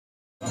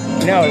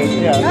No, it is,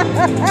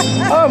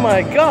 yeah. Oh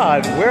my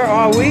God, where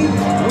are we?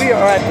 We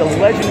are at the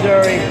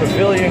legendary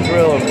Pavilion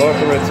Grille in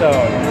Boca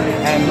Raton.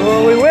 And who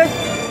are we with?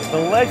 The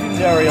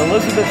legendary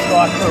Elizabeth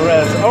Scott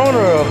Perez,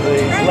 owner of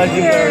the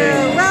legendary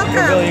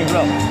Pavilion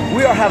Grille.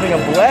 We are having a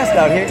blast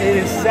out here. It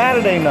is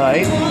Saturday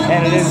night,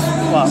 and it is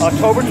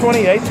October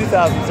 28th,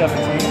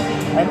 2017.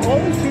 And all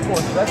these people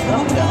are dressed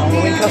up in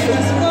Halloween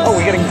costumes. Oh,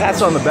 we're getting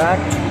pats on the back.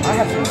 I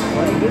have some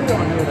funny video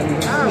on here that you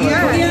can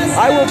see.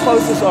 I will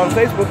post this on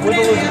Facebook with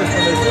Elizabeth's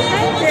permission.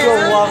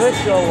 She'll love it.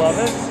 She'll love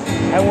it.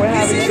 And we're going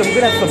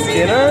to have some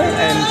dinner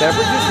and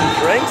beverages and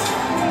drinks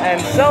and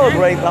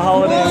celebrate the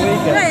holiday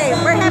weekend. Great.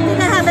 We're happy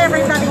to have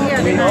everybody here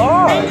tonight. We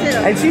are. Thank you.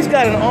 And she's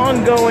got an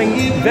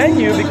ongoing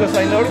venue because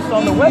I noticed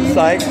on the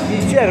website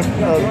she had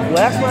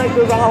last night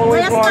there was a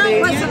Halloween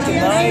party. Last night was an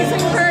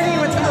amazing party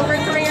with over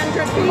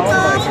 300 people.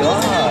 Oh my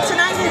God.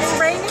 Tonight it's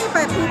rainy,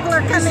 but people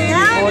are coming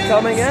out. People are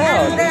coming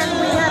out. And then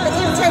we have It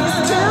Takes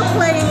Two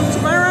playing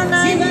tomorrow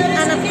night.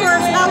 And of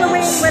course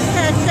Halloween with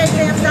Cat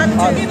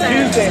on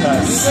Tuesday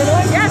night.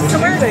 Yes, so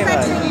we're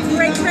expecting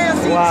great crowds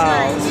each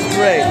night.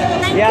 Great.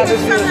 Thank you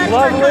this so is much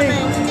lovely. for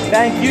coming.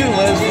 Thank you,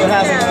 Liz, for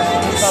having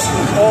us up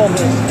to all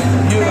this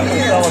beautiful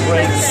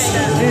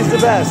celebration. She's the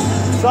best.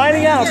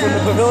 Signing out from the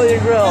Pavilion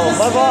Grille.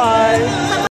 Bye-bye.